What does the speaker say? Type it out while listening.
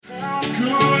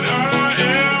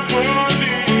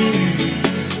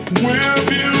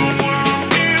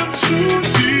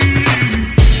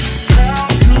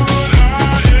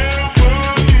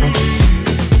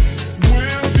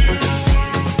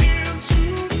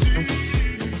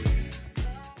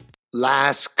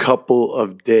last couple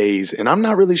of days, and I'm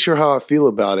not really sure how I feel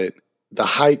about it. The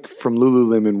hike from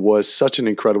Lululemon was such an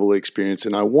incredible experience,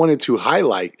 and I wanted to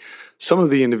highlight some of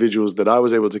the individuals that I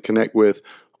was able to connect with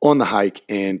on the hike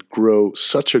and grow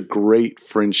such a great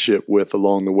friendship with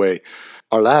along the way.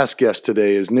 Our last guest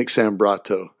today is Nick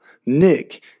Sambrato.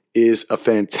 Nick is a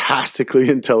fantastically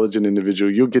intelligent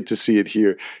individual. You'll get to see it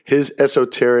here. His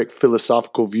esoteric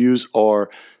philosophical views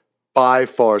are by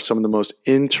far some of the most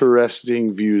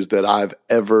interesting views that I've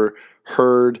ever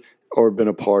heard or been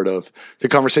a part of. The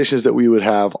conversations that we would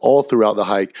have all throughout the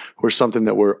hike were something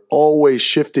that were always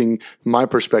shifting my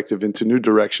perspective into new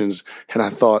directions. And I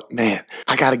thought, man,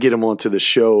 I got to get him onto the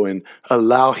show and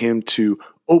allow him to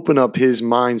open up his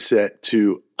mindset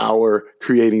to our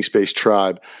Creating Space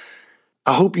tribe.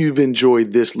 I hope you've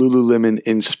enjoyed this Lululemon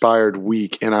inspired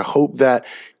week, and I hope that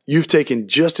you've taken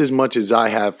just as much as I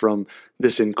have from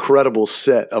this incredible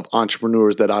set of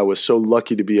entrepreneurs that I was so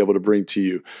lucky to be able to bring to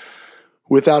you.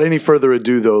 Without any further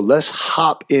ado, though, let's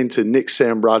hop into Nick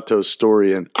Sambrato's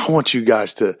story, and I want you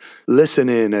guys to listen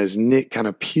in as Nick kind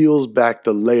of peels back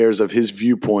the layers of his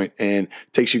viewpoint and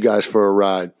takes you guys for a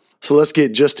ride. So let's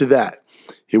get just to that.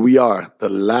 Here we are, the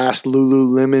last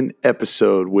Lululemon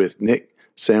episode with Nick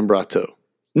Sambrato.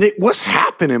 Nick, what's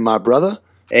happening, my brother?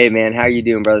 Hey, man, how you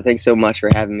doing, brother? Thanks so much for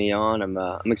having me on.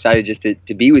 I'm excited just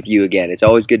to be with you again. It's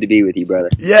always good to be with you, brother.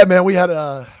 Yeah, man, we had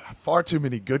far too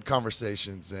many good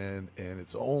conversations, and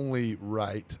it's only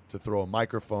right to throw a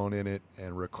microphone in it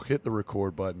and hit the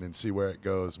record button and see where it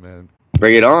goes, man.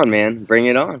 Bring it on, man. Bring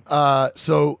it on.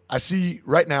 So I see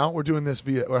right now we're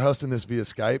hosting this via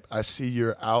Skype. I see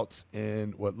you're out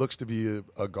in what looks to be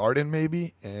a garden,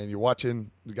 maybe, and you got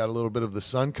a little bit of the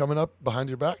sun coming up behind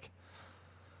your back.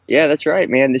 Yeah, that's right,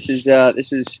 man. This is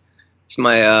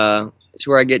my it's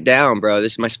where I get down, bro.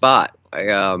 This is my spot.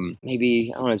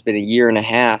 Maybe, I don't know, it's been a year and a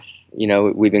half,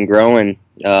 we've been growing.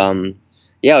 I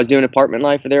was doing apartment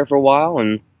life there for a while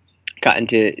and got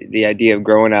into the idea of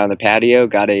growing out on the patio,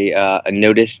 got a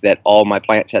notice that all my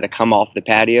plants had to come off the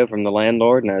patio from the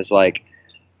landlord. And I was like,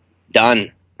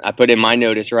 done. I put in my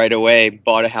notice right away,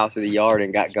 bought a house with a yard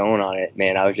and got going on it,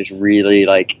 man. I was just really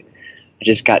I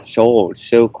just got sold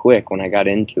so quick when I got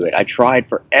into it. I tried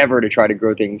forever to try to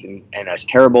grow things, and I was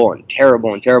terrible,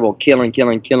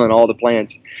 killing all the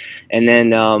plants. And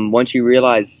then once you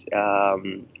realize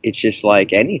it's just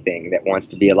like anything that wants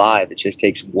to be alive, it just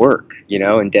takes work,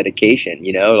 and dedication,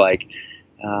 it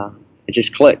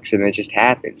just clicks and it just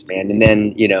happens, man. And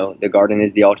then, the garden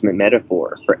is the ultimate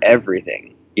metaphor for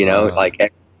everything,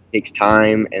 it takes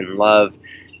time and love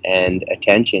and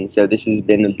attention. So this has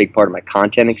been a big part of my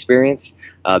content experience,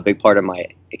 a big part of my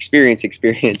experience,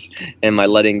 and my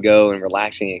letting go and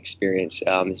relaxing experience.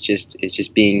 It's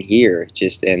just being here,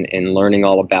 and learning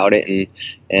all about it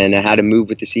and how to move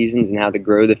with the seasons and how to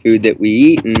grow the food that we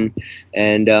eat.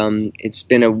 And it's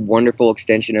been a wonderful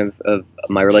extension of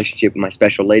my relationship with my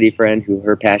special lady friend, who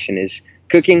her passion is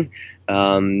cooking.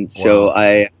 So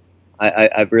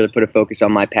I've really put a focus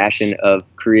on my passion of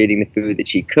creating the food that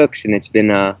she cooks, and it's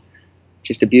been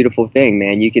just a beautiful thing,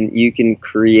 man. You can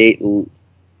create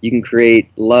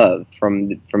love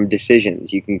from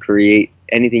decisions. You can create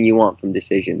anything you want from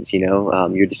decisions.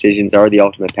 Your decisions are the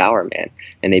ultimate power, man,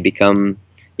 and they become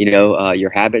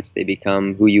your habits. They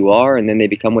become who you are, and then they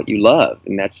become what you love.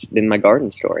 And that's been my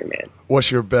garden story, man. What's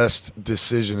your best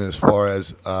decision as far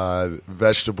as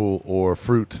vegetable or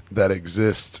fruit that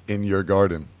exists in your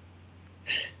garden?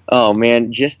 Oh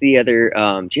man, just the other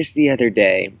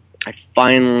day, I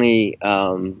finally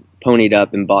ponied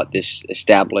up and bought this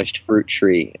established fruit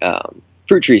tree.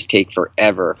 Fruit trees take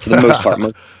forever, for the most part.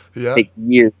 Yeah. Take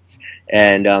years.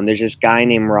 And there's this guy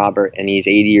named Robert, and he's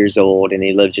 80 years old, and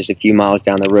he lives just a few miles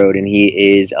down the road, and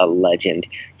he is a legend.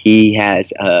 He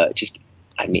has a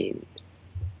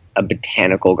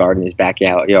botanical garden in his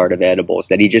backyard of edibles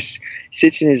that he just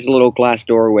sits in his little glass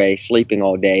doorway, sleeping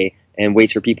all day, and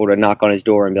waits for people to knock on his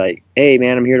door and be like, hey,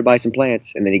 man, I'm here to buy some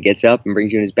plants. And then he gets up and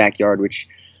brings you in his backyard, which,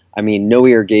 no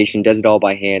irrigation, does it all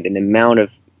by hand. And the amount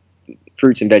of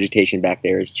fruits and vegetation back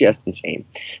there is just insane.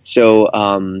 So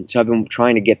I've been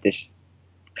trying to get this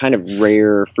kind of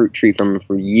rare fruit tree from him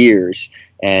for years.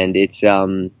 And it's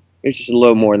just a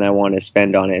little more than I want to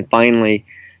spend on it. And finally,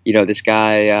 this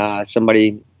guy,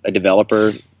 a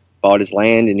developer, bought his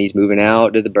land, and he's moving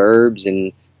out to the burbs,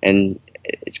 and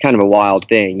it's kind of a wild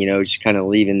thing, just kind of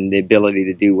leaving the ability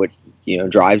to do what,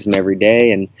 drives him every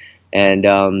day.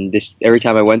 And this, every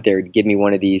time I went there, he'd give me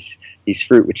one of these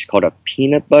fruit, which is called a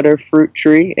peanut butter fruit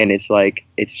tree. And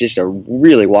it's just a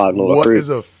really wild little fruit. What is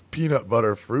a peanut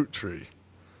butter fruit tree?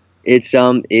 It's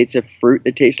a fruit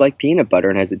that tastes like peanut butter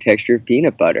and has the texture of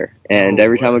peanut butter. And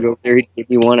every time I go over there, he'd give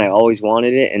me one. I always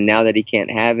wanted it, and now that he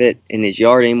can't have it in his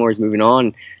yard anymore, he's moving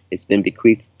on. It's been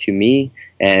bequeathed to me,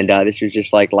 and this was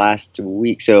just like last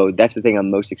week. So that's the thing I'm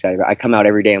most excited about. I come out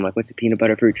every day. I'm like, "What's the peanut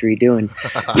butter fruit tree doing?"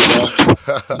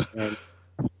 And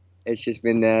it's just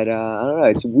been that I don't know.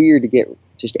 It's weird to get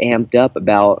just amped up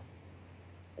about.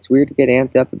 It's weird to get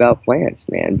amped up about plants,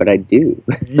 man, but I do.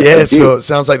 Yeah, I do. So it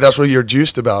sounds like that's what you're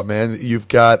juiced about, man. You've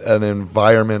got an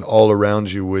environment all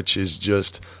around you, which is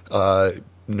just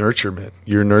nurturement.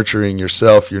 You're nurturing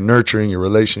yourself. You're nurturing your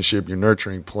relationship. You're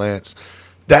nurturing plants.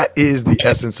 That is the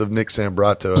essence of Nick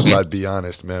Sambrato, if I'd be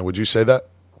honest, man. Would you say that?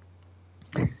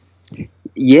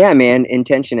 Yeah, man.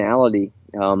 Intentionality,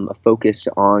 a focus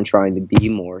on trying to be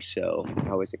more so.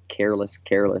 I was a careless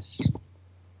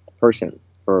person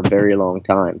for a very long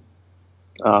time.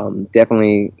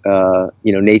 Definitely,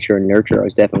 nature and nurture. I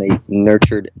was definitely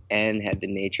nurtured and had the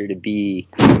nature to be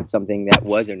something that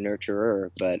was a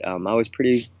nurturer, but I was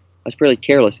pretty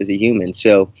careless as a human.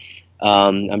 So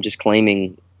I'm just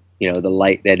claiming, the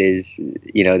light that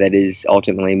is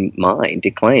ultimately mine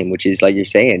to claim, which is, like you're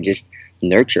saying, just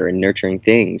nurture and nurturing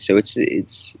things. So it's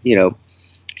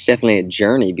definitely a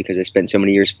journey, because I spent so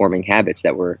many years forming habits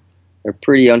that they're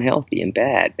pretty unhealthy and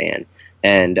bad, man.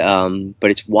 And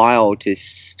but it's wild to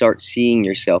start seeing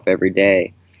yourself every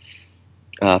day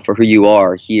for who you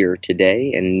are here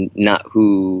today, and not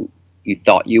who you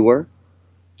thought you were,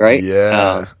 right?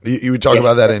 Yeah, you would talk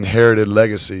about that inherited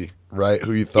legacy, right?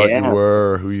 Who you thought you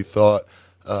were, or who you thought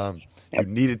you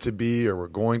needed to be or were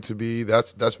going to be.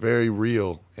 That's very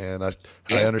real, and I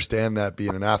understand that,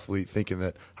 being an athlete, thinking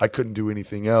that I couldn't do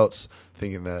anything else,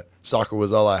 thinking that soccer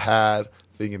was all I had,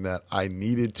 thinking that I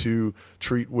needed to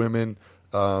treat women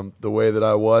the way that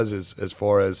I was, as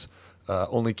far as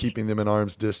only keeping them in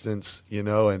arm's distance,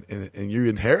 and you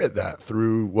inherit that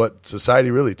through what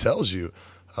society really tells you.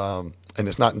 And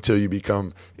it's not until you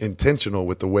become intentional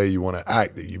with the way you want to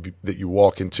act that you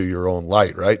walk into your own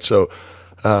light, right? So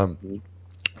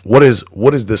what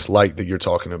is this light that you're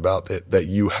talking about that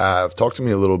you have? Talk to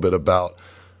me a little bit about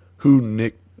who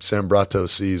Nick Sambrato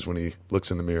sees when he looks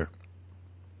in the mirror.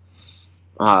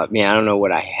 Man, I don't know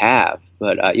what I have,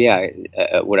 but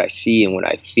what I see and what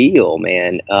I feel,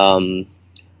 man.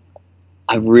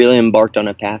 I've really embarked on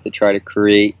a path to try to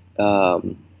create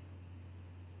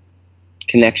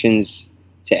connections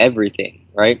to everything,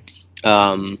 right?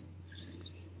 Was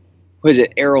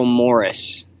it Errol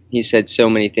Morris? He said so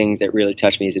many things that really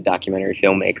touched me as a documentary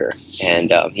filmmaker,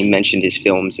 and he mentioned his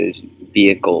films as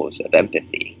vehicles of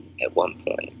empathy at one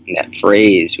point, and that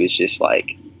phrase was just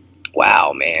like,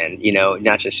 wow, man,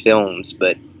 not just films,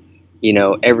 but,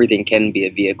 everything can be a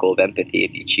vehicle of empathy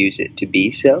if you choose it to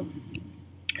be so.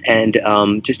 And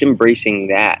just embracing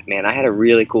that, man. I had a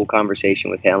really cool conversation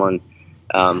with Helen,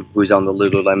 who's on the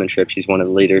Lululemon trip. She's one of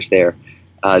the leaders there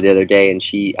the other day, and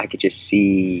I could just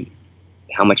see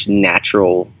how much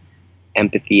natural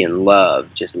empathy and love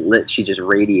she just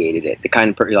radiated it. The kind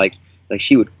of person, like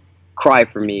she would cry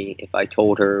for me if I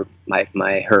told her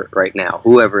my hurt right now,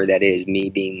 whoever that is, me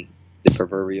being the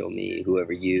proverbial me,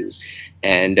 whoever you.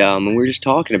 And we were just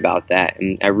talking about that,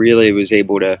 and I really was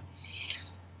able to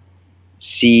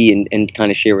see and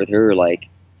kind of share with her, like,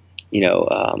 I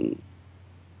don't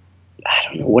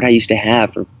know what I used to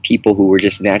have for people who were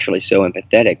just naturally so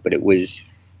empathetic, but it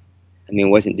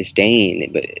wasn't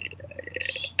disdain, but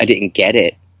I didn't get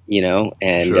it,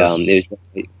 and sure.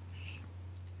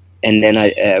 And then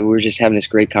we were just having this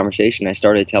great conversation. I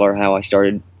started to tell her how I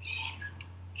started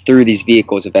through these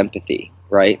vehicles of empathy,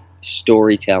 right?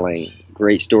 Storytelling,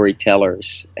 great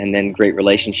storytellers, and then great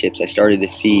relationships. I started to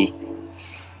see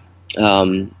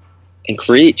and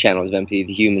create channels of empathy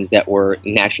to humans that were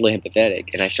naturally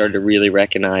empathetic. And I started to really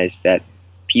recognize that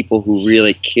people who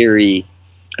really carry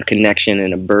a connection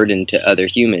and a burden to other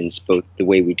humans, both the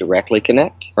way we directly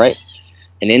connect, right,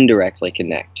 and indirectly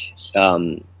connect.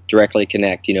 Directly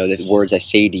connect, the words I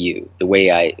say to you, the way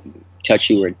I touch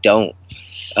you or don't,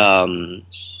 the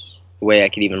way I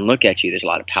could even look at you. There's a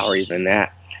lot of power even in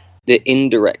that. The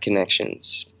indirect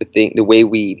connections, the way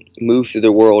we move through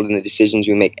the world and the decisions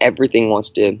we make, everything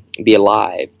wants to be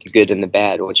alive, the good and the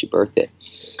bad, once you birth it.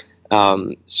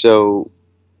 So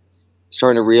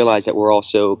starting to realize that we're all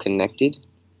so connected,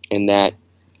 and that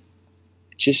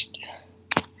just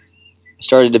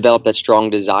started to develop that strong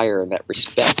desire and that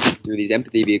respect through these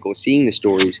empathy vehicles, seeing the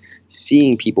stories,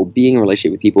 seeing people, being in a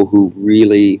relationship with people who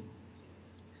really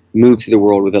move through the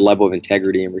world with a level of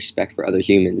integrity and respect for other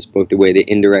humans, both the way they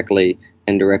indirectly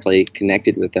and directly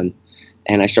connected with them.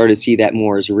 And I started to see that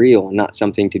more as real, not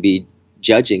something to be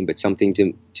judging, but something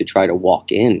to try to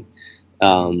walk in.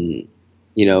 and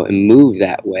move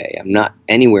that way. I'm not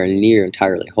anywhere near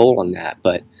entirely whole on that,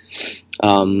 but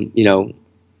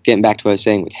getting back to what I was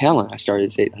saying with Helen, I started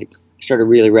to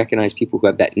really recognize people who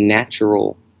have that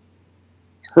natural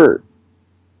hurt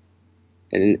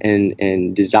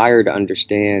and desire to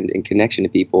understand and connection to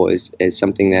people as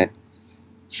something that,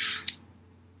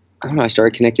 I don't know, I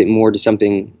started connecting more to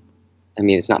something. I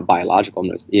mean, it's not biological,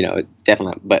 it's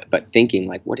definitely not, but thinking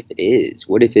like, what if it is?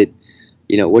 What if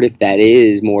that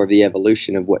is more of the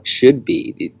evolution of what should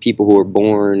be? The people who are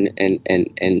born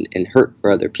and hurt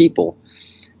for other people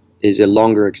is a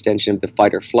longer extension of the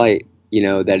fight or flight,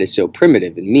 that is so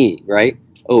primitive in me, right?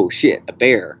 Oh shit, a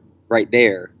bear right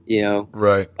there,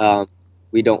 Right.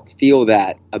 We don't feel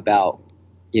that about,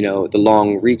 the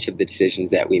long reach of the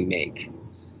decisions that we make.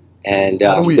 And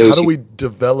how do we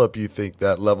develop, you think,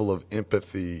 that level of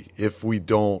empathy if we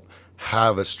don't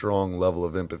have a strong level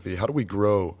of empathy? How do we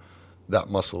grow that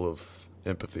muscle of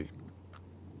empathy?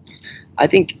 I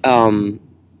think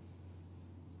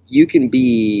you can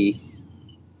be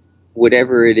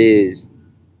whatever it is.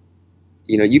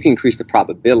 You can increase the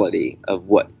probability of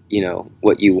what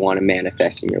you want to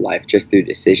manifest in your life just through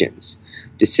decisions.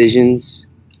 Decisions,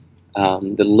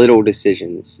 the little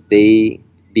decisions, they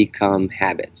become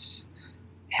habits.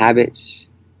 Habits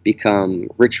become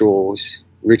rituals.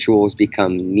 Rituals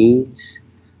become needs.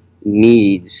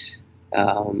 Needs,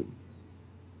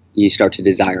 you start to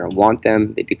desire and want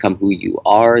them. They become who you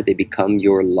are. They become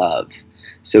your love.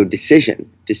 So decision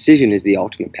is the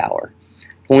ultimate power.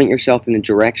 Point yourself in the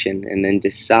direction and then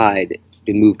decide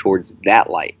to move towards that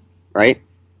light, right?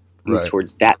 Move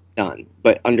towards that sun.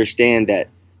 But understand that,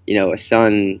 a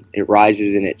sun, it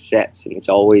rises and it sets and it's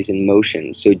always in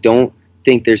motion. So don't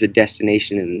think there's a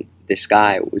destination in the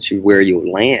sky, which is where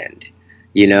you'll land.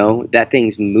 That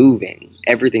thing's moving.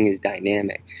 Everything is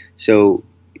dynamic. So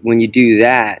when you do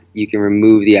that, you can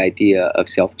remove the idea of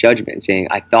self-judgment, saying,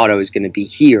 I thought I was going to be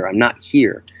here. I'm not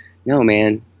here. No,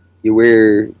 man, you're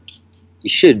where you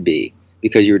should be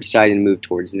because you're deciding to move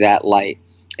towards that light.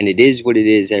 And it is what it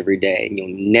is every day. And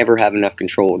you'll never have enough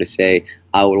control to say,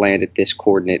 I will land at this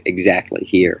coordinate exactly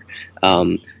here.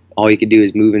 All you can do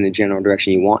is move in the general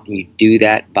direction you want, and you do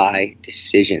that by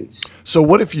decisions. So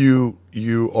what if you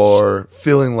are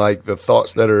feeling like the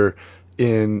thoughts that are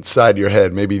inside your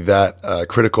head, maybe that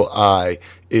critical eye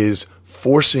is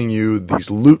forcing you,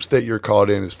 these loops that you're caught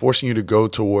in, is forcing you to go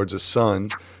towards a sun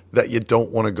that you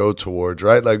don't want to go towards,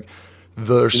 right? Like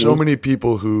there are so many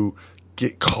people who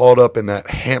get caught up in that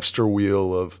hamster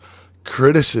wheel of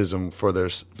criticism for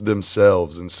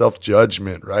themselves and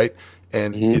self-judgment, right?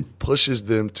 And it pushes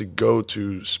them to go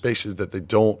to spaces that they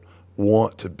don't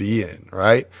want to be in,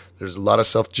 right? There's a lot of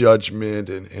self-judgment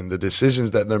and the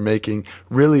decisions that they're making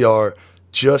really are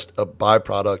just a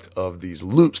byproduct of these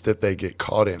loops that they get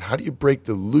caught in. How do you break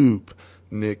the loop,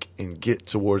 Nick, and get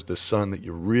towards the sun that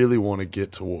you really want to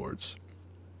get towards?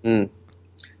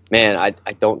 Man,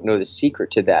 I don't know the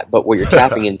secret to that, but what you're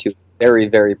tapping into is a very,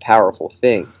 very powerful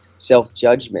thing.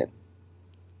 Self-judgment,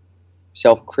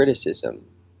 self-criticism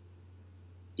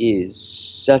is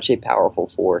such a powerful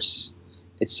force.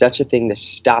 It's such a thing to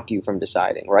stop you from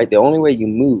deciding, right? The only way you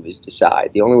move is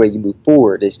decide. The only way you move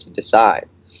forward is to decide.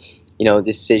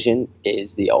 Decision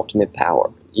is the ultimate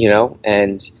power,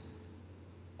 and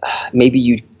maybe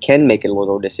you can make a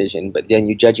little decision, but then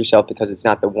you judge yourself because it's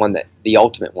not the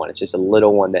ultimate one. It's just a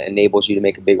little one that enables you to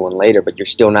make a big one later, but you're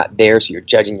still not there, so you're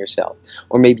judging yourself.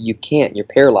 Or maybe you can't. You're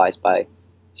paralyzed by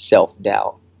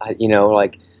self-doubt.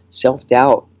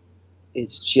 Self-doubt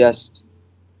is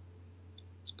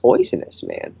it's poisonous,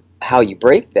 man. How you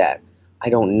break that, I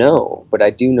don't know, but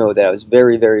I do know that I was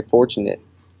very, very fortunate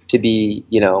to be,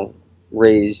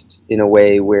 raised in a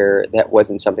way where that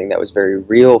wasn't something that was very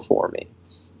real for me.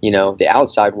 The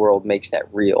outside world makes that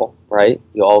real, right?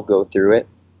 You all go through it.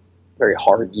 Very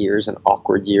hard years and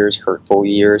awkward years, hurtful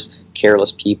years,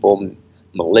 careless people,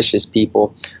 malicious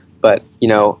people. But,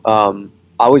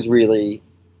 I was really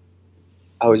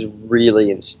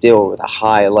instilled with a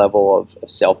high level of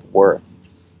self-worth,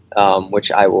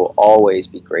 which I will always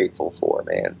be grateful for,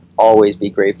 man. Always be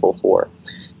grateful for.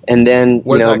 And then,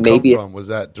 where did that come from? Was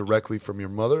that directly from your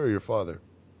mother or your father?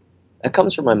 That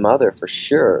comes from my mother for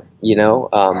sure.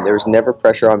 There was never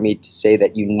pressure on me to say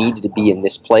that you needed to be in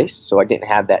this place. So I didn't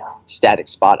have that static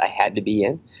spot I had to be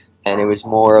in. And it was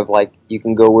more of like, you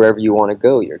can go wherever you want to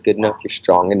go. You're good enough. You're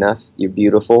strong enough. You're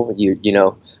beautiful.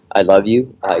 I love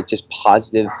you. Just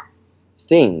positive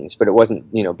things, but it wasn't,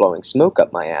 blowing smoke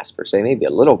up my ass per se, maybe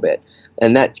a little bit.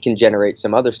 And that can generate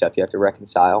some other stuff you have to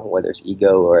reconcile, whether it's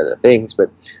ego or other things. But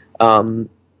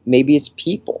maybe it's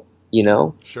people. you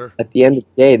know? Sure. At the end of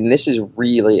the day, and this is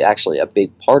really actually a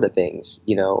big part of things,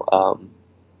 you know,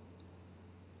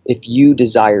 if you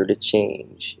desire to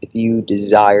change, if you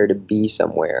desire to be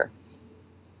somewhere,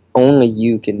 only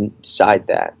you can decide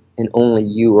that, and only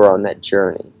you are on that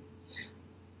journey.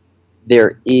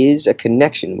 There is a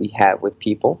connection we have with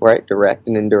people, right? Direct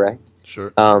and indirect.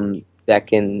 Sure. That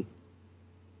can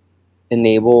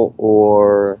enable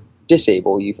or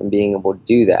disable you from being able to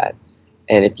do that.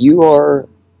 And if your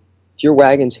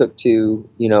wagon's hooked to,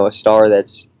 you know, a star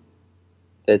that's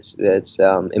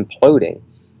imploding,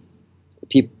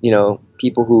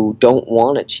 people who don't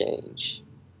want to change,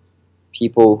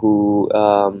 people who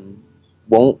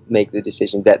won't make the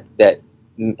decisions that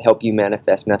help you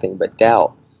manifest nothing but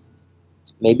doubt.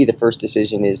 Maybe the first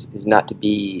decision is not to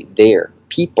be there.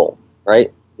 People,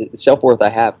 right? The self-worth I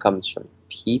have comes from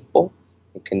people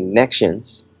and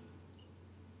connections,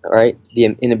 right? The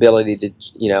inability to,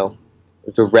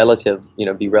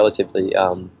 be relatively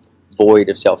void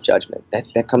of self-judgment.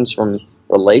 That comes from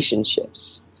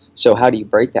relationships. So how do you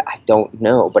break that? I don't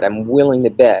know, but I'm willing to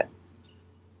bet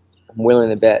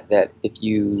that if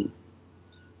you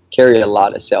carry a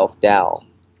lot of self-doubt,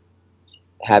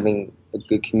 having a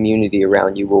good community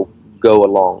around you will go a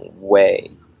long way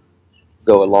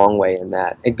in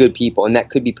that, and good people, and that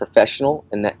could be professional,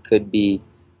 and that could be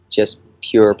just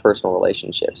pure personal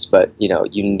relationships, but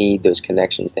you need those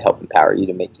connections to help empower you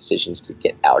to make decisions to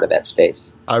get out of that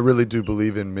space. I really do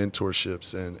believe in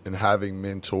mentorships and having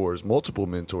mentors, multiple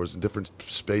mentors in different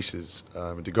spaces.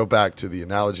 To go back to the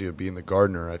analogy of being the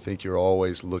gardener, I think you're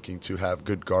always looking to have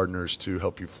good gardeners to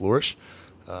help you flourish,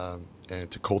 and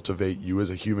to cultivate you as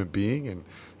a human being,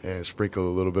 and sprinkle a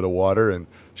little bit of water and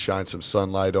shine some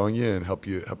sunlight on you and help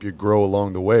you grow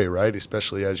along the way, right?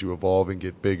 Especially as you evolve and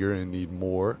get bigger and need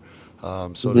more,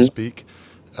 to speak.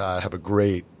 I have a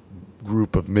great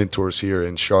group of mentors here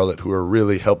in Charlotte who are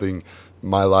really helping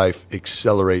my life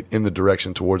accelerate in the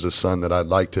direction towards the sun that I'd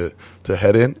like to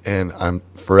head in, and I'm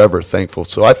forever thankful.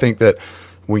 So I think that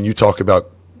when you talk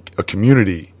about a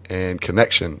community and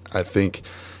connection, I think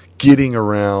getting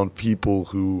around people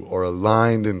who are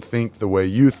aligned and think the way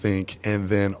you think, and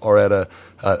then are at a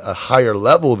higher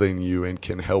level than you and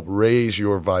can help raise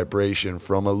your vibration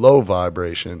from a low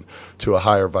vibration to a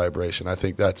higher vibration. I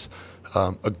think that's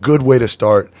a good way to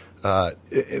start. And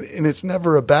it's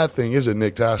never a bad thing, is it,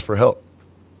 Nick, to ask for help?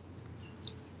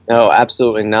 No,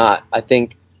 absolutely not. I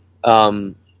think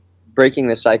breaking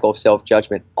the cycle of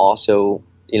self-judgment also,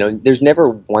 there's never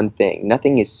one thing.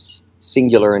 Nothing is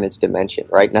singular in its dimension,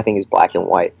 right? Nothing is black and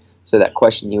white. So that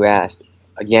question you asked,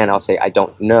 again, I'll say I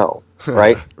don't know,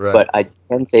 right? Right. But I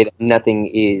can say that nothing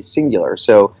is singular.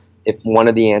 So if one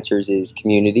of the answers is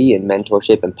community and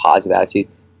mentorship and positive attitude,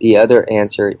 the other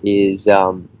answer is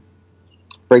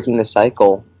breaking the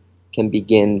cycle can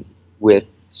begin with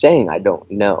saying I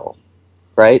don't know,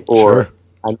 right? Or Sure.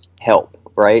 I need help,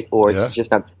 right? Or Yeah. it's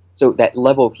just not. So that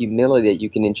level of humility that you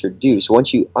can introduce,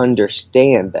 once you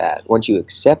understand that, once you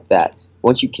accept that,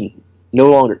 once you can no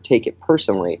longer take it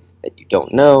personally that you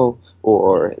don't know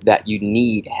or that you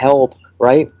need help,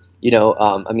 right?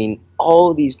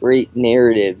 All these great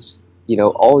narratives,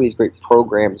 all these great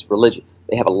programs, religion,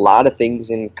 they have a lot of things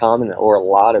in common or a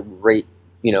lot of great,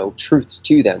 truths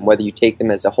to them, whether you take them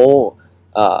as a whole,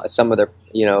 some of their,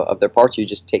 of their parts, you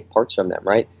just take parts from them,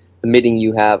 right? Admitting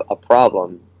you have a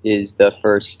problem is the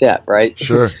first step, right?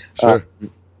 Sure.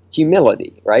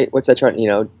 Humility, right? What's that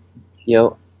trying?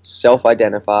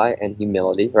 Self-identify and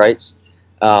humility, right?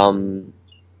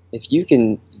 If you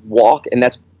can walk, and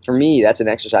that's for me, that's an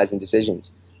exercise in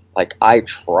decisions. Like I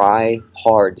try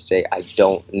hard to say I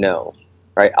don't know,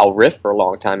 right? I'll riff for a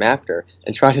long time after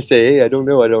and try to say, hey, I don't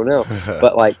know,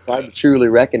 but like try to truly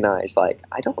recognize, like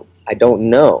I don't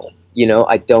know,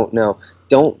 I don't know.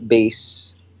 Don't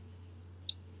base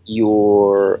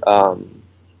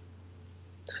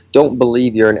don't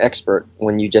believe you're an expert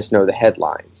when you just know the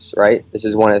headlines, right? This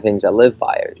is one of the things I live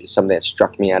by. It's something that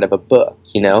struck me out of a book,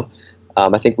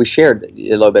 I think we shared a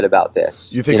little bit about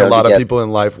this. You think a lot of people in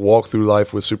life walk through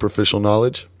life with superficial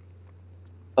knowledge?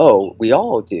 Oh, we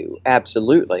all do.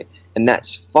 Absolutely. And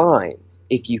that's fine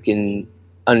if you can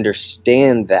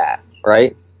understand that,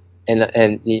 right?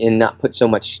 And not put so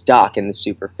much stock in the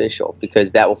superficial,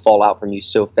 because that will fall out from you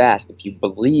so fast. If you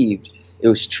believed it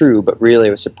was true, but really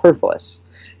it was superfluous,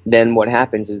 then what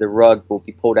happens is the rug will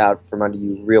be pulled out from under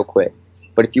you real quick.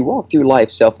 But if you walk through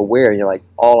life self-aware and you're like,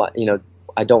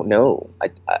 I don't know,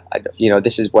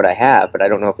 this is what I have, but I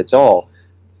don't know if it's all.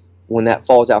 When that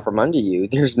falls out from under you,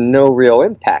 there's no real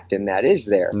impact in that, is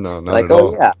there? No, not like, at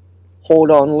all. Yeah,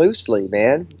 hold on loosely,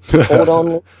 man. Hold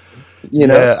on. You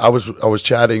know? Yeah, I was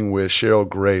chatting with Cheryl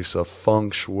Grace, a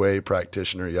feng shui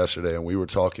practitioner, yesterday, and we were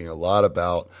talking a lot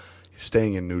about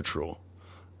staying in neutral,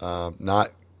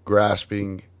 not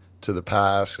grasping to the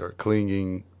past or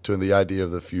clinging to the idea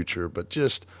of the future, but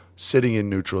just sitting in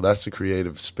neutral. That's the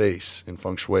creative space in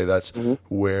feng shui. That's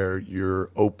where you're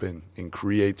open and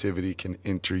creativity can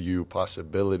enter you,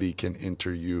 possibility can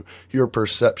enter you. Your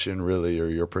perception really, or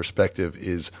your perspective,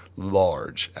 is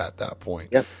large at that point.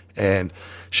 Yep. And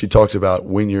she talked about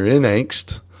when you're in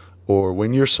angst or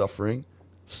when you're suffering,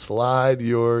 slide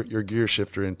your gear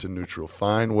shifter into neutral.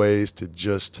 Find ways to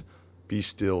just be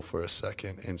still for a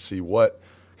second and see what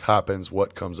happens,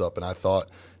 what comes up. And I thought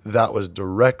that was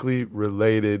directly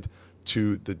related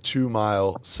to the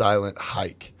 2-mile silent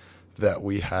hike that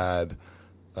we had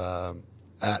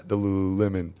at the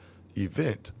Lululemon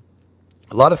event.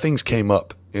 A lot of things came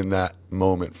up in that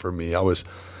moment for me.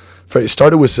 It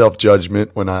started with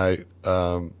self-judgment when I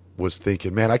was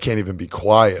thinking, man, I can't even be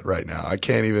quiet right now. I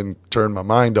can't even turn my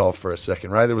mind off for a second,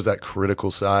 right? There was that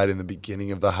critical side in the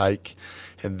beginning of the hike.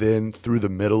 And then through the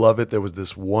middle of it, there was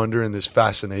this wonder and this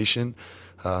fascination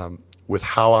with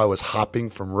how I was hopping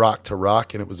from rock to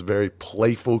rock. And it was a very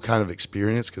playful kind of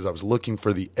experience because I was looking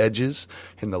for the edges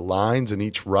and the lines in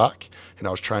each rock. And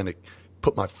I was trying to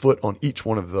put my foot on each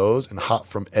one of those and hop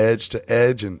from edge to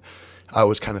edge. And I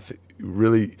was kind of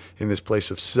really in this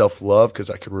place of self-love because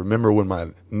I could remember when my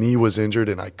knee was injured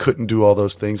and I couldn't do all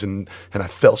those things. And I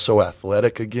felt so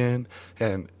athletic again.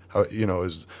 And, it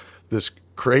was this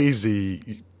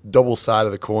crazy double side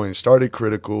of the coin. Started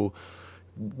critical,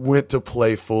 went to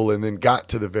playful, and then got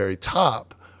to the very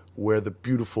top where the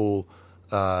beautiful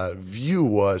view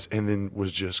was, and then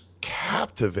was just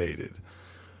captivated.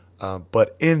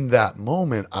 But in that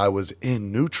moment, I was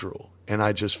in neutral, and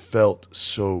I just felt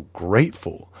so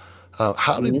grateful.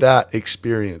 How did that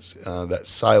experience, that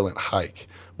silent hike,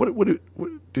 what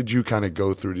did you kind of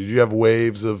go through? Did you have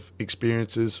waves of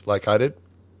experiences like I did?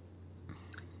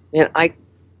 Man, I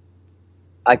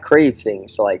crave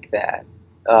things like that.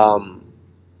 The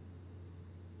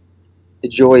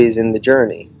joy is in the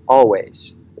journey,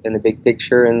 always, in the big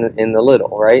picture and in the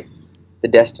little, right? The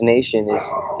destination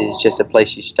is just a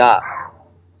place you stop.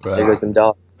 Right. There goes them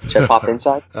dog. Should I pop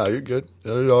inside? Oh, you're good.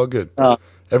 You're all good.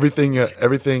 Everything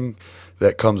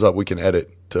that comes up, we can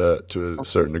edit to a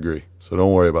certain degree, so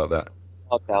don't worry about that.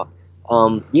 Okay.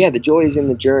 The joy is in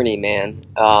the journey, man.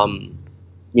 How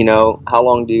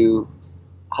long do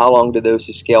those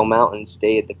who scale mountains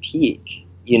stay at the peak?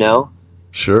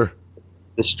 Sure.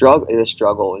 The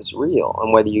struggle is real,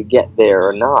 and whether you get there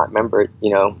or not, remember,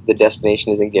 the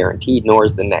destination isn't guaranteed, nor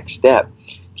is the next step.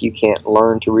 If you can't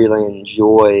learn to really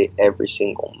enjoy every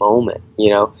single moment,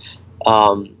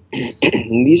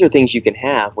 these are things you can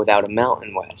have without a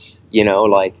mountain, Wes. I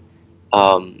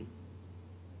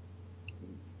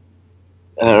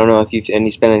don't know if you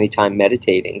spend any time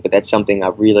meditating, but that's something I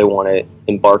really want to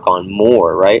embark on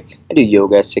more, right? I do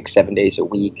yoga 6-7 days a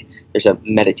week. There's a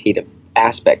meditative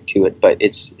aspect to it, but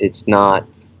it's not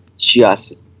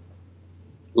just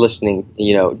listening,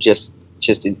 just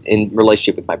in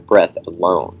relationship with my breath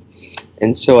alone.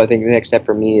 And so I think the next step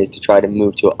for me is to try to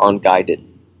move to an unguided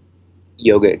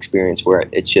yoga experience where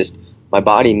it's just my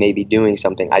body may be doing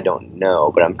something I don't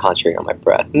know, but I'm concentrating on my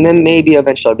breath. And then maybe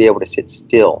eventually I'll be able to sit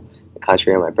still and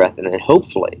concentrate on my breath, and then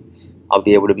hopefully I'll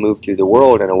be able to move through the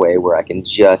world in a way where I can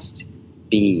just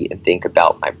be and think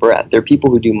about my breath. There are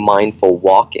people who do mindful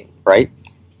walking, right?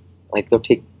 Like they'll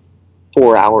take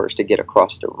 4 hours to get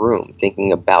across the room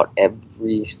thinking about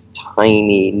every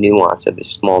tiny nuance of the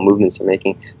small movements they're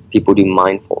making. People do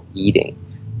mindful eating.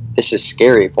 This is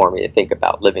scary for me to think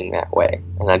about living that way,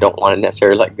 and I don't want to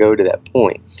necessarily let go to that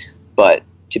point. But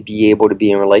to be able to be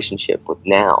in relationship with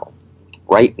now,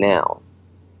 right now,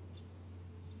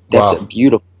 that's a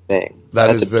beautiful thing.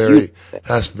 That's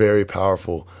very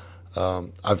powerful.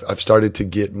 I've started to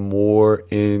get more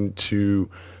into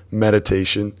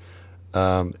meditation,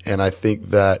 and I think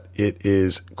that it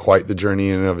is quite the journey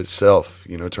in and of itself.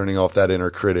 Turning off that inner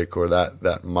critic or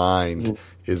that mind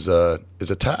is a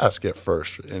task at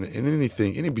first. And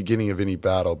any beginning of any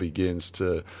battle begins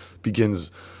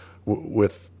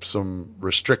with some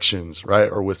restrictions,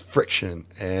 right, or with friction.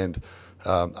 And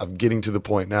I'm getting to the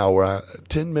point now where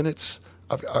 10 minutes.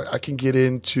 I can get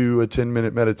into a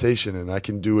 10-minute meditation, and I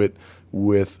can do it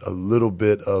with a little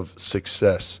bit of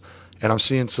success, and I'm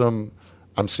seeing some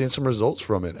results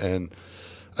from it. And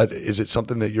is it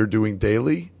something that you're doing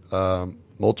daily,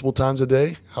 multiple times a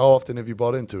day? How often have you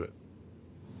bought into it?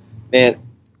 Man,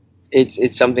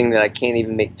 it's something that I can't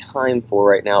even make time for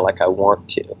right now, like I want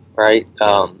to. Right.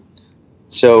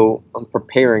 So I'm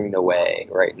preparing the way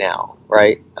right now.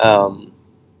 Right.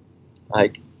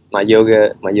 Like my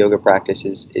yoga practice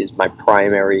is my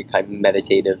primary kind of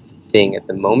meditative thing at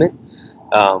the moment.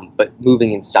 But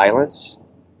moving in silence,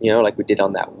 like we did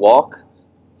on that walk,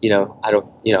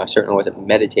 I certainly wasn't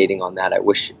meditating on that. I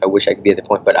wish I could be at the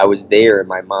point, but I was there in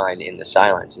my mind in the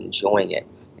silence, enjoying it.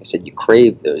 I said, you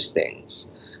crave those things.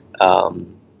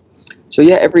 So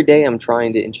yeah, every day I'm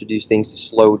trying to introduce things to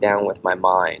slow down with my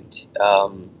mind.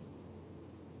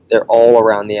 They're all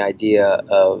around the idea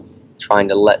of trying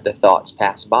to let the thoughts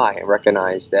pass by and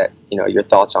recognize that, your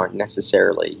thoughts aren't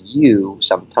necessarily you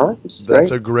sometimes.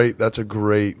 That's right? That's a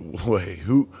great way.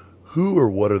 Who or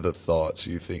what are the thoughts,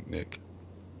 you think, Nick?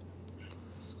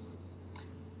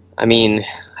 I mean,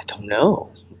 I don't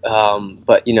know.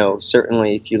 But,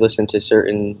 certainly if you listen to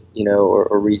certain,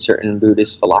 or read certain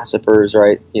Buddhist philosophers,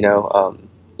 right,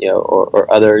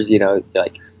 or others,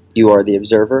 like you are the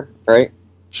observer, right?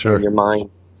 Sure. In your mind.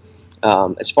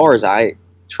 As far as I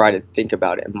try to think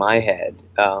about it in my head.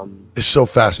 It's so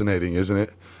fascinating, isn't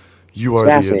it? You are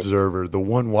the observer, the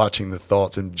one watching the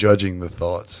thoughts and judging the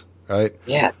thoughts, right?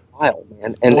 Yeah, it's wild,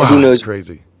 man. And wow, who knows? It's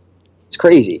crazy. It's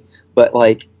crazy. But,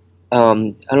 like, I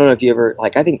don't know if you ever,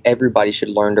 like, I think everybody should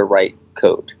learn to write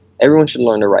code. Everyone should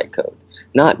learn to write code.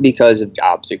 Not because of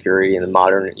job security and the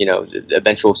modern, the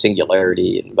eventual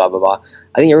singularity and blah, blah, blah.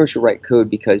 I think everyone should write code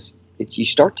because you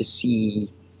start to see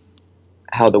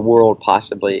how the world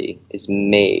possibly is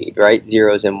made, right?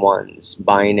 Zeros and ones,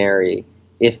 binary,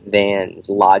 if-thens,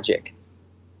 logic.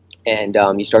 And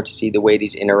you start to see the way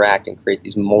these interact and create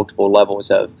these multiple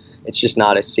levels of, it's just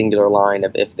not a singular line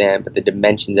of if-then, but the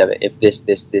dimensions of it, if this,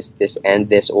 and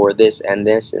this, or this, and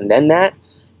this, and then that,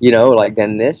 like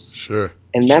then this. Sure.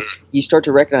 And you start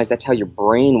to recognize that's how your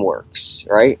brain works,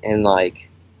 right? And like,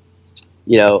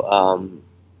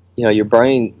 your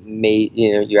brain may,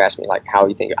 you ask me like how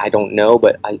you think, I don't know,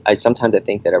 but I sometimes I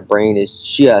think that our brain is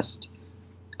just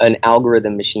an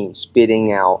algorithm machine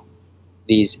spitting out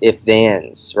these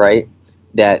if-thens, right,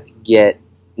 that get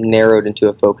narrowed into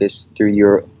a focus through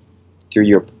your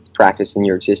practice and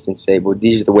your existence. Say, well,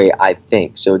 these are the way I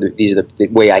think, so these are the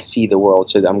way I see the world,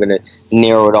 so I'm going to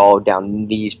narrow it all down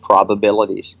these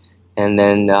probabilities. And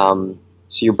then so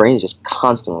your brain is just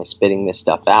constantly spitting this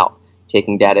stuff out,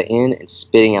 taking data in and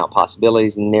spitting out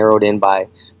possibilities narrowed in by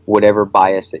whatever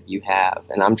bias that you have.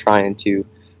 And I'm trying to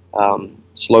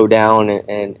slow down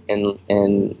and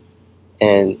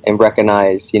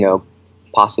recognize,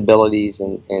 possibilities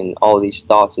and all of these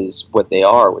thoughts is what they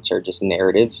are, which are just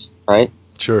narratives, right?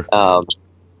 Sure.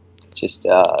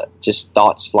 Just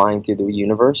thoughts flying through the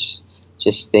universe,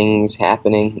 just things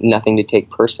happening, nothing to take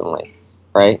personally,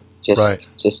 right?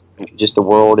 Just the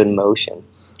world in motion.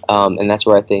 And that's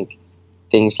where I think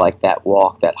things like that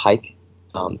walk, that hike,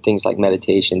 things like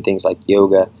meditation, things like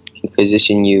yoga can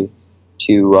position you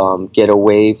to get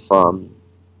away from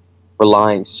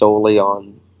relying solely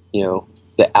on,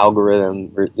 the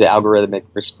algorithmic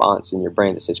response in your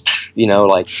brain that says,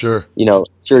 sure,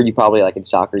 sure, you probably, like in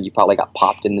soccer, you probably got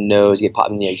popped in the nose, you get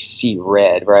popped in the, you see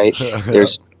red, right?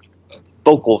 There's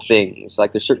vocal things,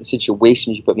 like there's certain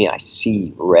situations you put me in, I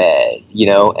see red,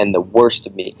 and the worst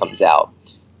of me comes out,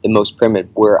 the most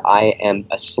primitive, where I am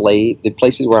a slave, the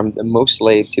places where I'm the most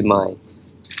slave to my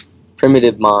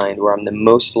primitive mind, where I'm the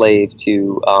most slave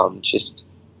to just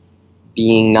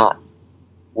being not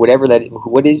whatever that,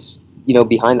 what is,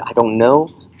 behind, I don't know,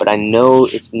 but I know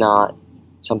it's not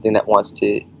something that wants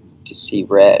to see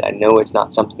red. I know it's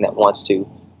not something that wants to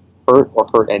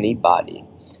hurt anybody.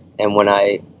 And when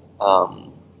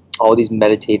all these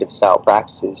meditative style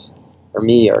practices for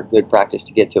me are a good practice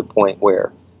to get to a point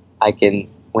where I can,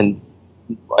 when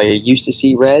I used to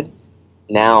see red,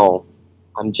 now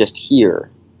I'm just here.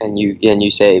 And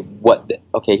you say,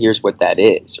 okay, here's what that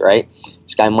is, right?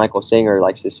 This guy Michael Singer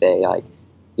likes to say, like,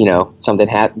 something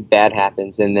bad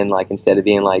happens, and then, like, instead of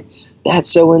being like, that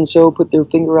so-and-so put their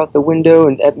finger out the window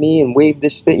and at me and waved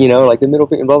this thing, like the middle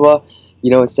finger, blah, blah,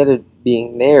 instead of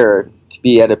being there, to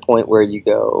be at a point where you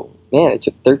go, man, it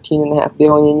took 13.5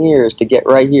 billion years to get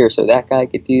right here, so that guy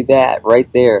could do that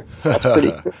right there. That's pretty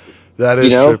trippy. That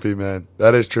is trippy, man.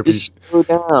 That is trippy. Just slow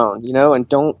down, and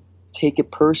don't take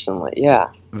it personally. Yeah.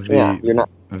 You're not.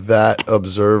 That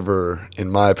observer,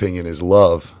 in my opinion, is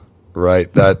love,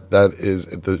 right? That is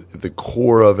the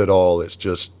core of it all. It's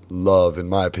just love, in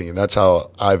my opinion. That's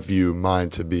how I view mine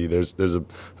to be. There's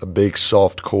a big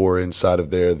soft core inside of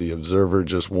there. The observer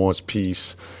just wants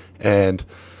peace, and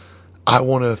I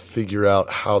want to figure out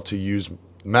how to use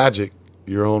magic,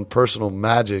 your own personal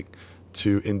magic,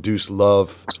 to induce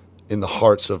love in the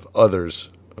hearts of others.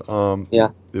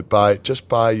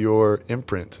 By your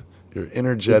imprint, your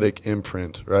energetic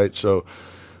imprint, right? So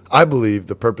I believe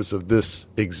the purpose of this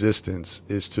existence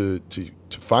is to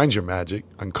find your magic,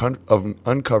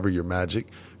 uncover your magic,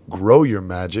 grow your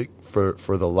magic for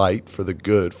the light, for the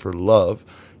good, for love,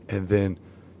 and then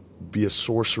be a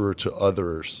sorcerer to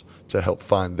others to help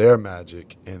find their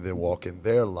magic and then walk in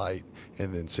their light.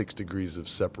 And then 6 degrees of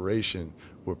separation,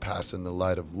 we're passing the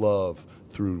light of love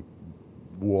through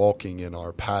walking in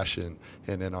our passion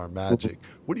and in our magic.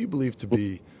 What do you believe to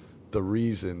be the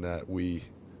reason that we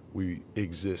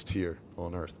exist here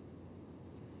on Earth?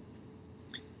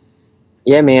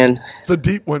 Yeah, man. It's a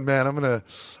deep one, man. I'm gonna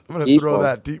throw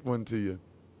that deep one to you.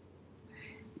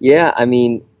 Yeah, I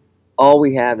mean, all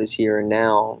we have is here and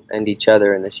now, and each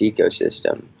other in this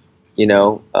ecosystem,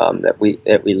 that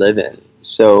we live in.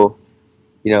 So,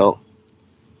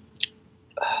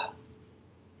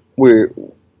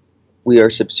 we are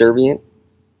subservient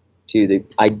to the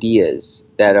ideas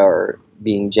that are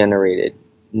being generated,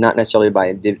 not necessarily by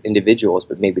individuals,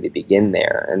 but maybe they begin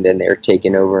there and then they're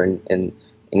taken over and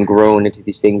grown into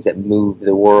these things that move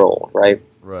the world, right?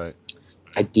 Right.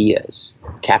 Ideas,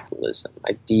 capitalism,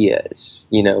 ideas,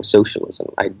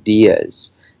 socialism,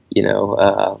 ideas,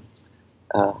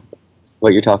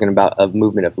 what you're talking about, a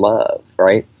movement of love,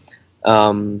 right?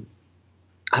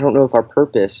 I don't know if our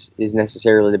purpose is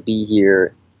necessarily to be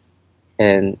here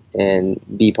and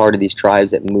be part of these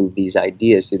tribes that move these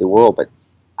ideas through the world, but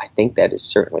I think that is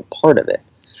certainly part of it.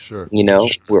 Sure.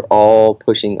 We're all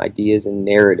pushing ideas and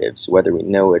narratives, whether we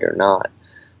know it or not.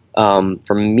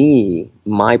 For me,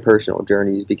 my personal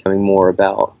journey is becoming more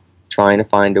about trying to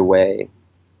find a way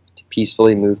to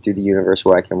peacefully move through the universe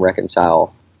where I can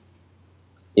reconcile,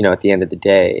 at the end of the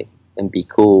day, and be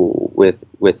cool with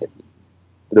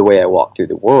the way I walk through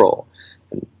the world.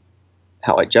 And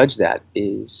how I judge that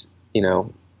is,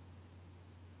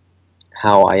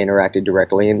 how I interacted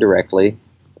directly and indirectly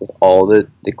with all the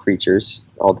creatures,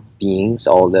 all the beings,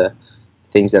 all the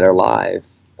things that are alive,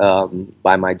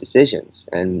 by my decisions.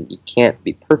 And you can't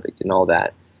be perfect in all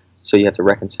that. So you have to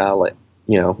reconcile it,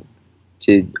 to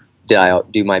did I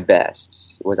do my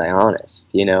best? Was I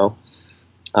honest,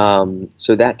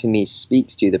 So that to me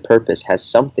speaks to the purpose has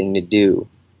something to do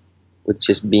with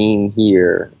just being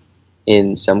here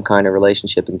in some kind of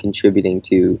relationship and contributing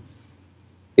to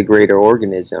the greater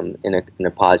organism in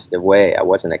a positive way. I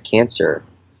wasn't a cancer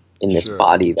in this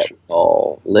body that we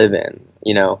all live in,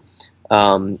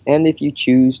 and if you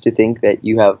choose to think that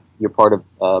you're part of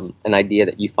an idea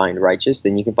that you find righteous,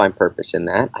 then you can find purpose in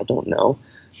that. I don't know,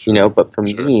 but for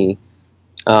me,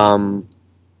 I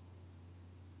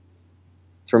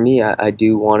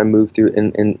do want to move through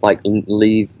and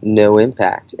leave no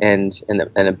impact and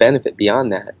a benefit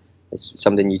beyond that. It's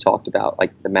something you talked about,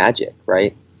 like the magic,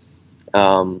 right?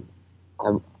 I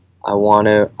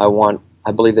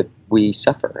believe that we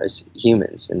suffer as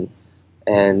humans, and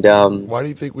why do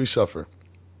you think we suffer?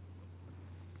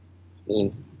 I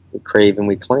mean, we crave and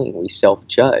we cling, we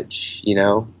self-judge,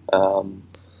 You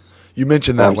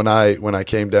mentioned that when I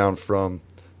came down from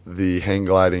the hang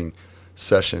gliding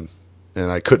session, and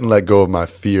I couldn't let go of my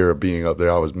fear of being up there.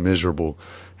 I was miserable,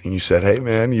 and you said, "Hey,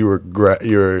 man, you were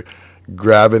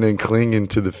grabbing and clinging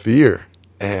to the fear,"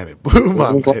 and it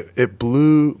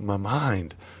blew my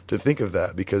mind to think of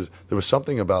that, because there was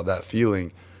something about that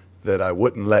feeling that I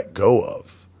wouldn't let go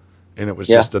of, and it was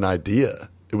just an idea.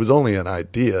 It was only an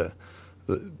idea.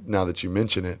 Now that you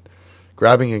mention it,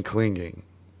 grabbing and clinging,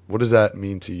 what does that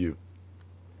mean to you?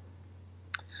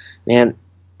 Man,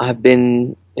 I've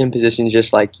been in positions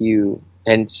just like you,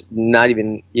 and not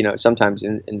even, sometimes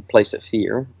in place of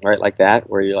fear, right? Like that,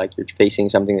 where you're facing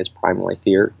something that's primarily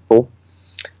fearful.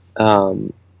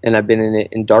 And I've been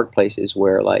in dark places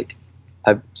where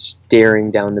I'm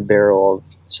staring down the barrel of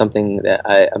something that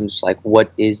I'm just like,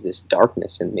 what is this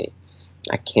darkness in me?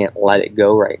 I can't let it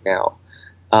go right now.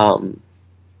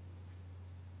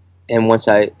 And once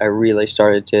I really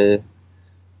started to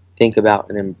think about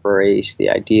and embrace the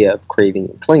idea of craving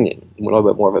and clinging, a little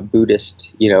bit more of a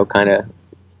Buddhist, kind of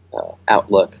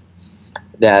outlook,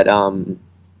 that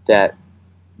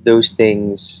those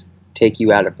things take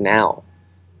you out of now,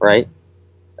 right?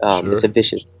 It's a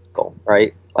vicious cycle,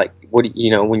 right?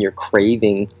 When you're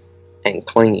craving and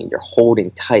clinging, you're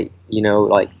holding tight,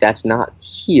 that's not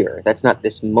here. That's not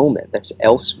this moment. That's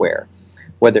elsewhere,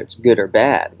 whether it's good or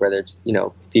bad, whether it's,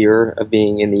 fear of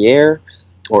being in the air,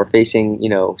 or facing,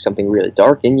 something really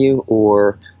dark in you,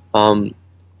 or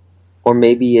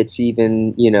maybe it's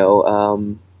even,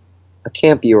 a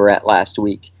camp you were at last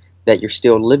week that you're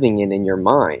still living in your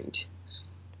mind.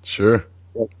 Sure.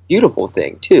 Beautiful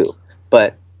thing too,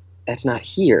 but that's not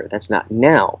here. That's not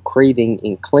now. Craving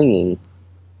and clinging,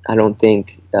 I don't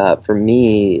think, for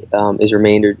me, is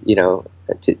remained,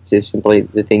 to simply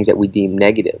the things that we deem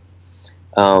negative.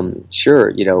 Sure,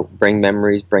 you know, bring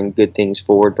memories, bring good things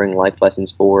forward, bring life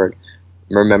lessons forward.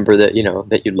 Remember that, you know,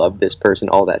 that you love this person,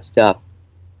 all that stuff.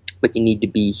 But you need to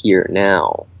be here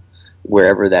now,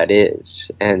 wherever that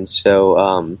is. And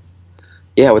so,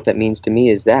 yeah, what that means to me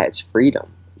is that it's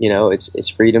freedom. You know, it's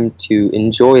freedom to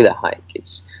enjoy the hike.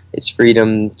 It's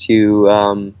freedom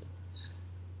to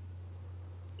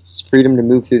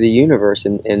move through the universe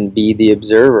and be the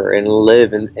observer and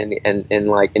live and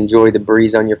like enjoy the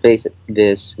breeze on your face at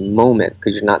this moment,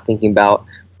 because you're not thinking about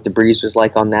what the breeze was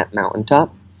like on that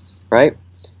mountaintop, right?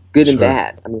 Good and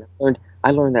bad. I mean,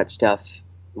 I learned that stuff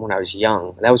when I was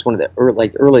young. That was one of the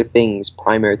early things,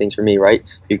 primary things for me, right?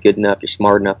 You're good enough, you're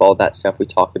smart enough, all that stuff we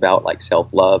talked about, like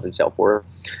self-love and self-worth.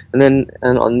 And then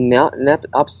on the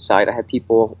opposite side, I had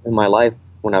people in my life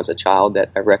when I was a child that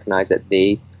I recognized that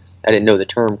I didn't know the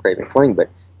term craving fling, but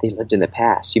they lived in the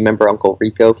past. You remember Uncle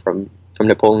Rico from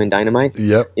Napoleon Dynamite?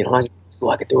 Yep. You know,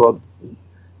 I could throw a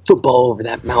football over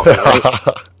that mountain, right?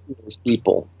 Those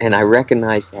people. And I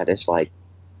recognized that as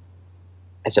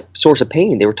a source of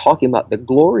pain. They were talking about the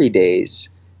glory days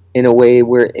in a way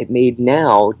where it made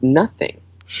now nothing.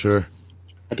 Sure.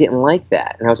 I didn't like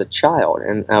that. And I was a child,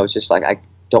 and I was just like, I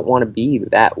don't want to be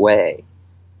that way,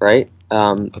 right?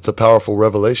 That's a powerful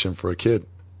revelation for a kid.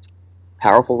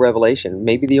 Powerful revelation.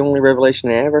 Maybe the only revelation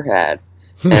I ever had.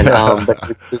 And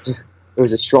but it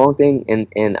was a strong thing,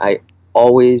 and I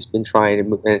always been trying to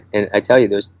move. And I tell you,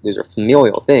 those are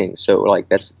familial things. So like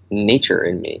that's nature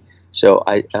in me. So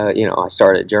I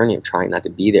started a journey of trying not to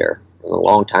be there a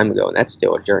long time ago, and that's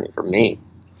still a journey for me.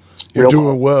 You're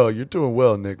doing well. You're doing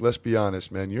well, Nick. Let's be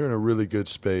honest, man. You're in a really good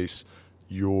space.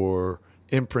 Your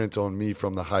imprint on me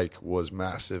from the hike was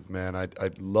massive, man. I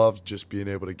loved just being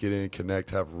able to get in and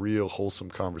connect, have real wholesome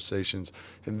conversations.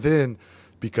 And then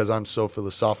because I'm so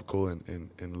philosophical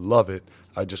and love it,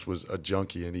 I just was a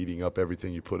junkie and eating up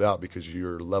everything you put out because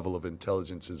your level of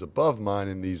intelligence is above mine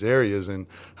in these areas, and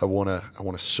I want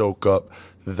to soak up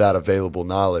that available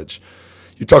knowledge.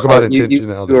 You talk about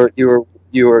intentionality.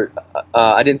 You were.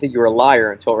 I didn't think you were a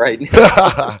liar until right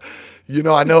now. You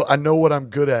know, I know what I'm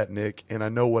good at, Nick, and I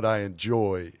know what I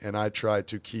enjoy, and I try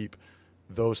to keep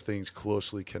those things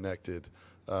closely connected.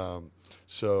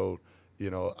 So, you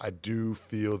know, I do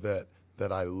feel that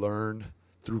I learn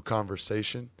through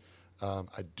conversation.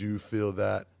 I do feel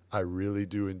that I really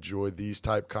do enjoy these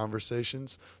type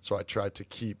conversations. So I try to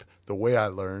keep the way I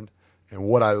learn and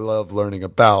what I love learning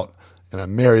about, and I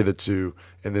marry the two.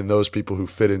 And then those people who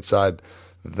fit inside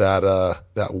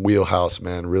that wheelhouse,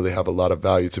 man, really have a lot of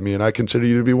value to me. And I consider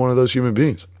you to be one of those human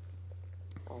beings.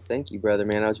 Oh, thank you, brother,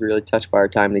 man. I was really touched by our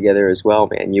time together as well,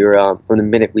 man. You're from the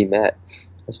minute we met,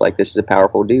 I was like, this is a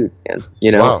powerful dude, man.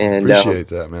 You know, wow, and appreciate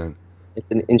that, man. It's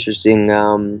an interesting.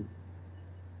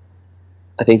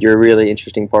 I think you're a really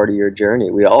interesting part of your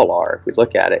journey. We all are. If we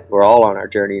look at it, we're all on our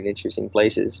journey in interesting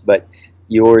places. But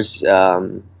yours,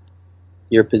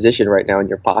 your position right now and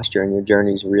your posture and your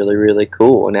journey is really, really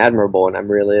cool and admirable. And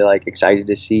I'm really excited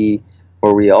to see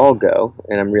where we all go.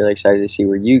 And I'm really excited to see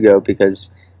where you go, because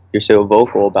you're so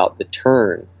vocal about the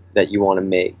turn that you want to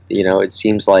make. You know, it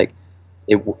seems like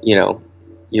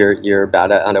you're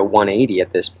about on a 180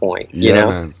 at this point. You know,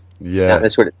 man. Yeah, now,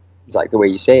 that's what it's like, the way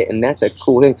you say it, and that's a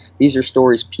cool thing. These are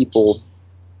stories people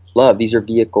love. These are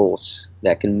vehicles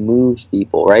that can move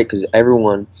people, right? Because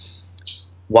everyone,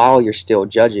 while you're still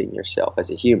judging yourself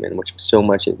as a human, which so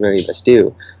much many of us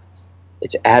do,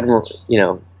 it's admirable. You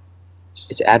know,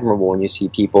 it's admirable when you see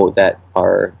people that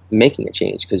are making a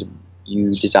change because you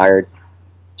desire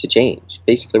to change.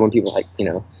 Basically, when people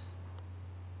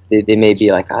they may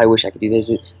be like, I wish I could do this.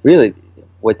 Really,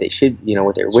 what they should,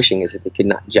 what they're wishing is that they could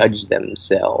not judge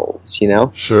themselves,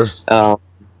 Sure. I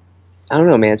don't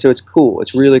know, man. So it's cool.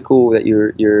 It's really cool that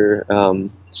you're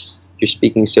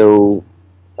speaking so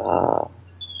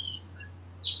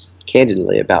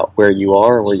candidly about where you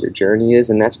are and where your journey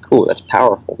is, and that's cool. That's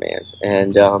powerful, man.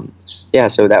 And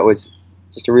so that was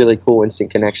just a really cool instant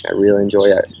connection. I really enjoy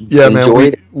it. Yeah, man.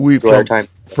 We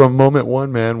from moment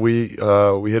one, man. We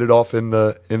hit it off in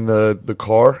the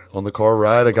car, on the car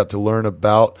ride. I got to learn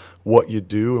about what you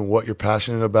do and what you're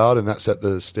passionate about, and that set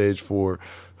the stage for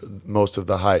most of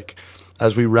the hike.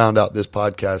 As we round out this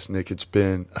podcast, Nick, it's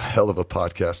been a hell of a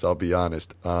podcast, I'll be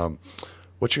honest.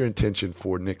 What's your intention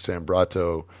for Nick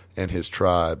Sambrato and his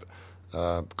tribe,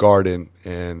 Garden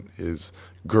and his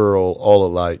girl, all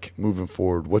alike, moving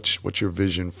forward? What's your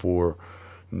vision for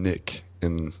Nick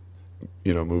and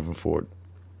moving forward?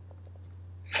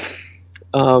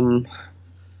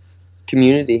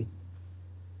 Community.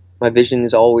 My vision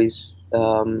is always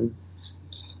I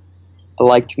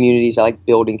like communities. I like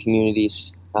building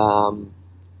communities.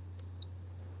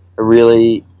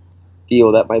 really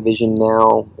feel that my vision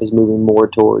now is moving more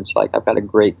towards, like, I've got a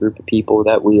great group of people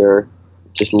that we are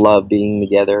just love being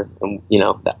together, and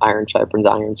the iron sharpens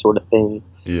iron sort of thing.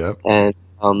 Yep. And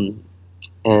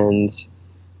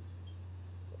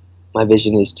my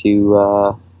vision is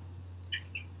to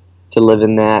live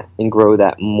in that and grow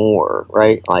that more,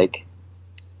 right? Like,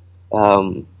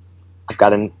 I've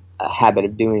got a habit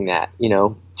of doing that.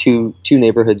 Two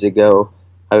neighborhoods ago,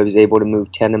 I was able to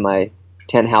move 10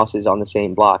 houses on the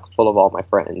same block full of all my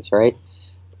friends, right?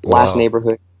 Wow. Last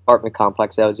neighborhood apartment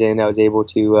complex I was in, I was able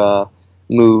to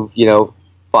move,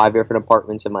 5 different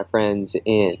apartments of my friends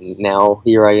in. Now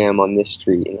here I am on this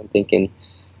street, and I'm thinking,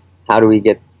 how do we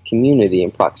get community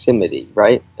and proximity,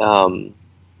 right? And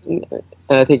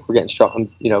I think we're getting strong,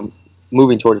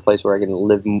 moving toward a place where I can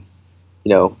live,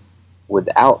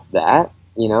 without that,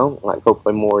 like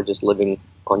hopefully more just living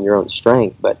on your own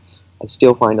strength, but I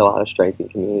still find a lot of strength in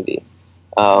community.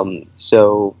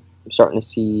 So I'm starting to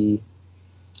see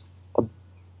a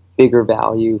bigger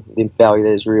value, the value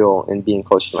that is real in being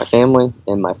closer to my family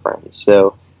and my friends.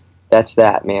 So that's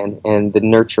that, man. And the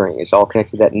nurturing is all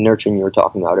connected to that nurturing you were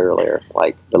talking about earlier,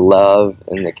 like the love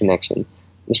and the connection.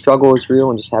 The struggle is real,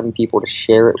 and just having people to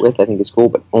share it with, I think, is cool,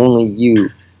 but only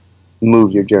you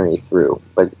move your journey through.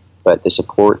 But the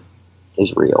support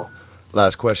is real.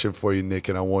 Last question for you, Nick,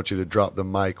 and I want you to drop the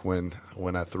mic when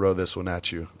I throw this one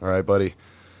at you. All right, buddy?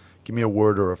 Give me a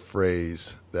word or a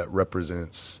phrase that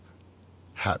represents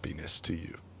happiness to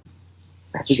you.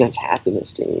 Represents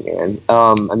happiness to me, man.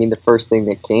 The first thing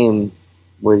that came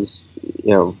was,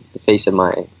 the face of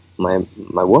my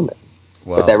woman.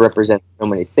 Wow. But that represents so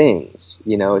many things.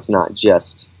 It's not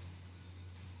just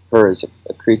her as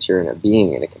a creature and a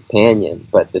being and a companion,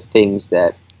 but the things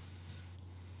that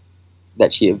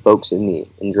she evokes in me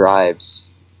and drives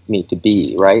me to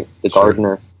be, right? The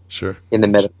gardener. Sure. In the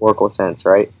metaphorical sense,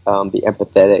 right? The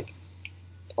empathetic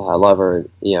lover,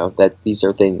 that these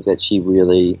are things that she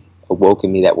really awoke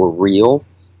in me that were real,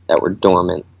 that were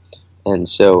dormant. And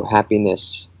so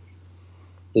happiness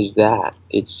is that.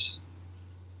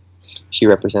 She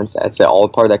represents that. It's all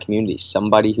part of that community.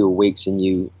 Somebody who awakes in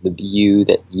you the you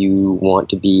that you want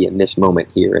to be in this moment,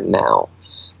 here and now.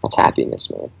 That's happiness,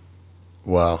 man.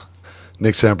 Wow.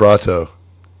 Nick Sambrato,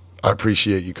 I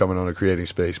appreciate you coming on A Creating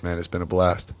Space, man. It's been a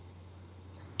blast.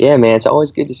 Yeah, man. It's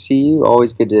always good to see you.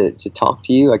 Always good to talk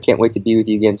to you. I can't wait to be with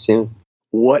you again soon.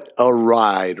 What a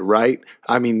ride, right?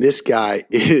 This guy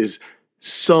is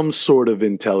some sort of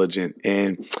intelligent,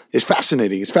 and it's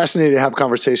fascinating. It's fascinating to have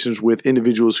conversations with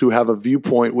individuals who have a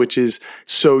viewpoint which is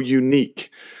so unique.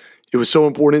 It was so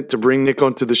important to bring Nick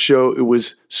onto the show. It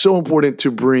was so important to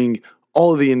bring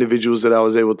all of the individuals that I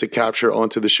was able to capture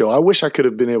onto the show. I wish I could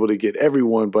have been able to get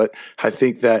everyone, but I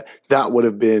think that would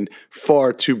have been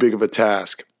far too big of a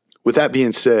task. With that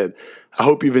being said, I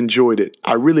hope you've enjoyed it.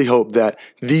 I really hope that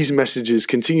these messages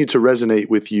continue to resonate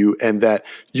with you, and that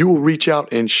you will reach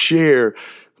out and share,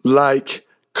 like,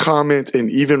 comment, and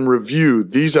even review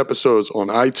these episodes on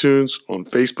iTunes, on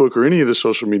Facebook, or any of the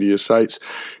social media sites.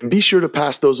 And be sure to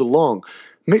pass those along.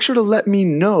 Make sure to let me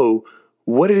know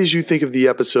what it is you think of the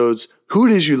episodes, who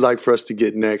it is you'd like for us to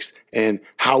get next, and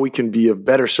how we can be of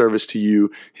better service to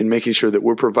you in making sure that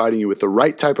we're providing you with the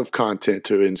right type of content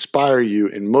to inspire you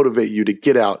and motivate you to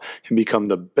get out and become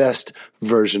the best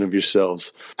version of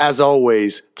yourselves. As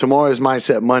always, tomorrow is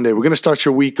Mindset Monday. We're going to start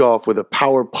your week off with a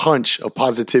power punch of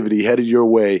positivity headed your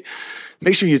way.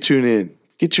 Make sure you tune in.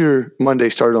 Get your Monday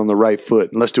started on the right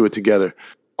foot, and let's do it together.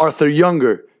 Arthur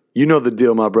Younger, you know the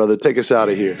deal, my brother. Take us out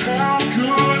of here.